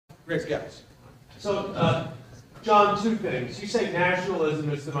Great, yes. So, John, two things. You say nationalism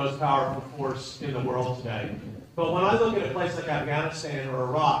is the most powerful force in the world today. But when I look at a place like Afghanistan or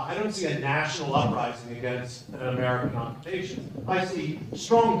Iraq, I don't see a national uprising against an American occupation. I see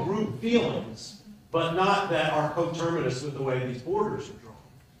strong group feelings, but not that are coterminous with the way these borders are drawn.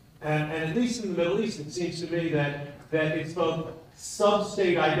 And at least in the Middle East, it seems to me that it's both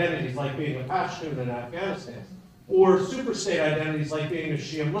sub-state identities, like being a Pashtun in Afghanistan, or super-state identities, like being a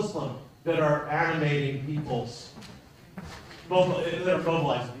Shia Muslim, that are animating people's, that are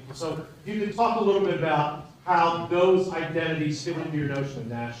mobilizing people. So if you could talk a little bit about how those identities fit into your notion of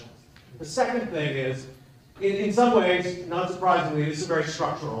nationalism. The second thing is, in some ways, not surprisingly, this is a very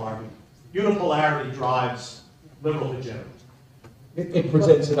structural argument. Unipolarity drives liberal hegemony. It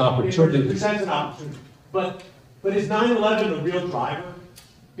presents an opportunity. It presents an opportunity. But is 9/11 the real driver?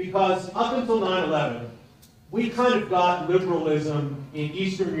 Because up until 9/11, we kind of got liberalism in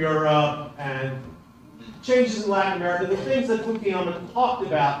Eastern Europe and changes in Latin America, the things that Fukuyama talked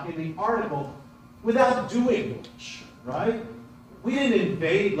about in the article, without doing much, right? We didn't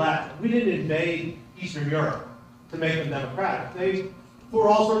invade Eastern Europe to make them democratic. They, for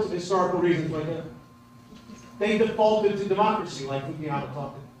all sorts of historical reasons, they defaulted to democracy, like Fukuyama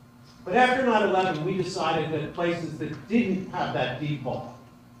talked about. But after 9/11, we decided that places that didn't have that default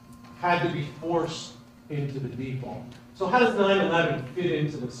had to be forced into the default. So how does 9/11 fit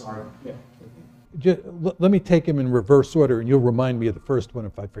into this argument? Yeah. Just, let me take them in reverse order, and you'll remind me of the first one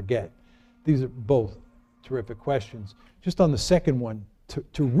if I forget. These are both terrific questions. Just on the second one,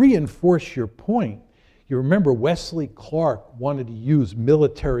 to reinforce your point, you remember Wesley Clark wanted to use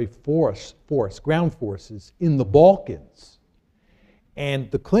military force, ground forces, in the Balkans.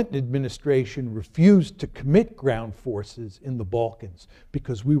 And the Clinton administration refused to commit ground forces in the Balkans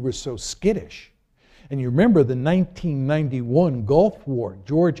because we were so skittish. And you remember the 1991 Gulf War,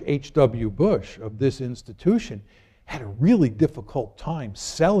 George H.W. Bush of this institution had a really difficult time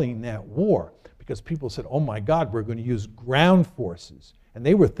selling that war because people said, oh my God, we're going to use ground forces. And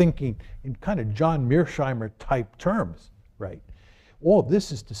they were thinking in kind of John Mearsheimer type terms, right? All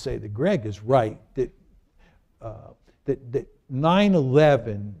this is to say that Greg is right, that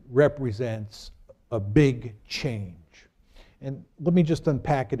 9/11 represents a big change. And let me just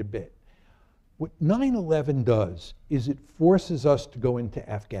unpack it a bit. What 9/11 does is it forces us to go into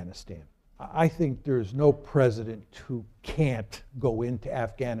Afghanistan. I think there's no president who can't go into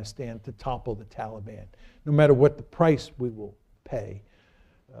Afghanistan to topple the Taliban, no matter what the price we will pay,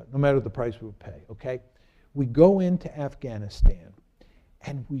 okay? We go into Afghanistan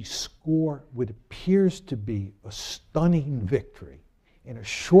and we score what appears to be a stunning victory in a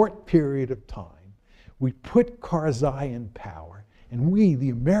short period of time. We put Karzai in power, and we, the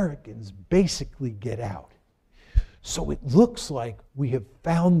Americans, basically get out. So it looks like we have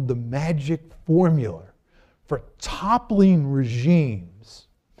found the magic formula for toppling regimes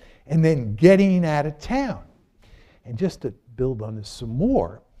and then getting out of town. And just to build on this some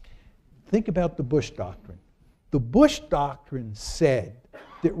more, think about the Bush Doctrine. The Bush Doctrine said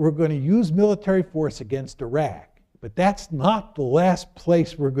that we're going to use military force against Iraq, but that's not the last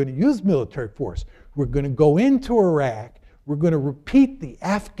place we're going to use military force. We're going to go into Iraq, we're going to repeat the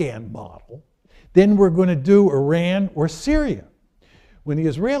Afghan model, then we're going to do Iran or Syria. When the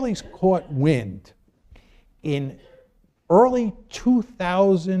Israelis caught wind in early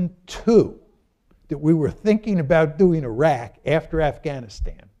 2002 that we were thinking about doing Iraq after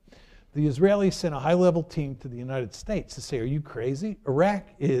Afghanistan, the Israelis sent a high-level team to the United States to say, are you crazy? Iraq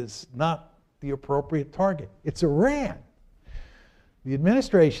is not the appropriate target. It's Iran. The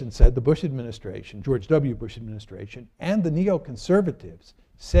administration said, the Bush administration, George W. Bush administration, and the neoconservatives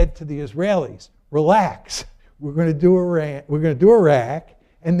said to the Israelis, relax, we're going to do Iran, we're going to do Iraq,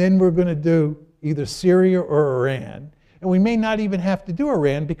 and then we're going to do either Syria or Iran. And we may not even have to do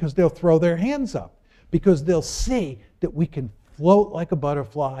Iran because they'll throw their hands up, because they'll see that we can float like a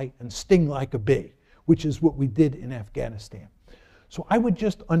butterfly and sting like a bee, which is what we did in Afghanistan. So I would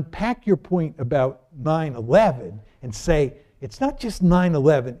just unpack your point about 9/11 and say, it's not just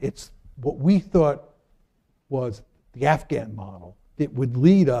 9/11, it's what we thought was the Afghan model that would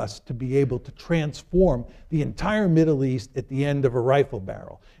lead us to be able to transform the entire Middle East at the end of a rifle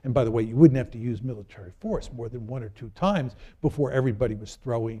barrel. And by the way, you wouldn't have to use military force more than 1 or 2 times before everybody was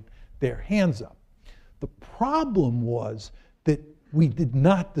throwing their hands up. The problem was that we did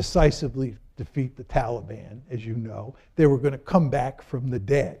not decisively defeat the Taliban, as you know. They were going to come back from the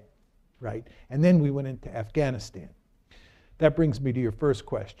dead, right? And then we went into Afghanistan. That brings me to your first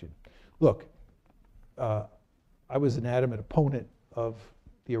question. Look, I was an adamant opponent of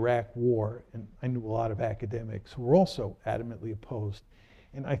the Iraq War, and I knew a lot of academics who were also adamantly opposed.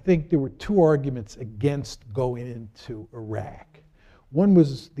 And I think there were two arguments against going into Iraq. One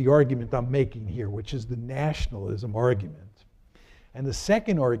was the argument I'm making here, which is the nationalism argument. And the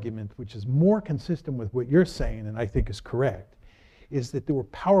second argument, which is more consistent with what you're saying, and I think is correct, is that there were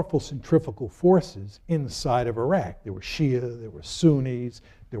powerful centrifugal forces inside of Iraq. There were Shia, there were Sunnis,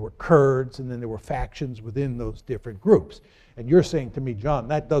 there were Kurds, and then there were factions within those different groups. And you're saying to me, John,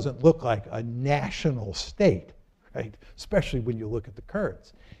 that doesn't look like a national state, right? Especially when you look at the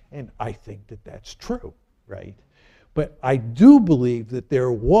Kurds. And I think that that's true, right? But I do believe that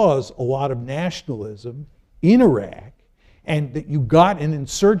there was a lot of nationalism in Iraq, and that you got an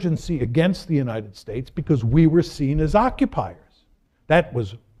insurgency against the United States because we were seen as occupiers. That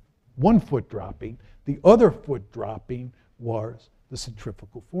was one foot dropping. The other foot dropping was the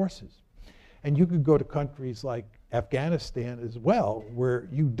centrifugal forces. And you could go to countries like Afghanistan as well, where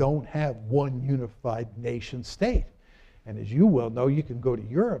you don't have one unified nation state. And as you well know, you can go to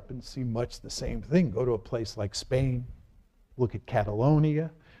Europe and see much the same thing. Go to a place like Spain, look at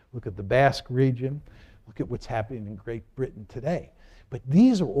Catalonia, look at the Basque region, look at what's happening in Great Britain today. But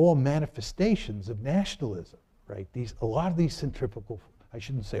these are all manifestations of nationalism, right? A lot of these centrifugal, I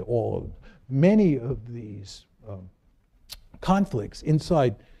shouldn't say all of them, many of these conflicts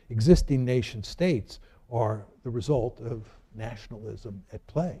inside existing nation states are the result of nationalism at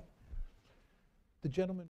play. The gentleman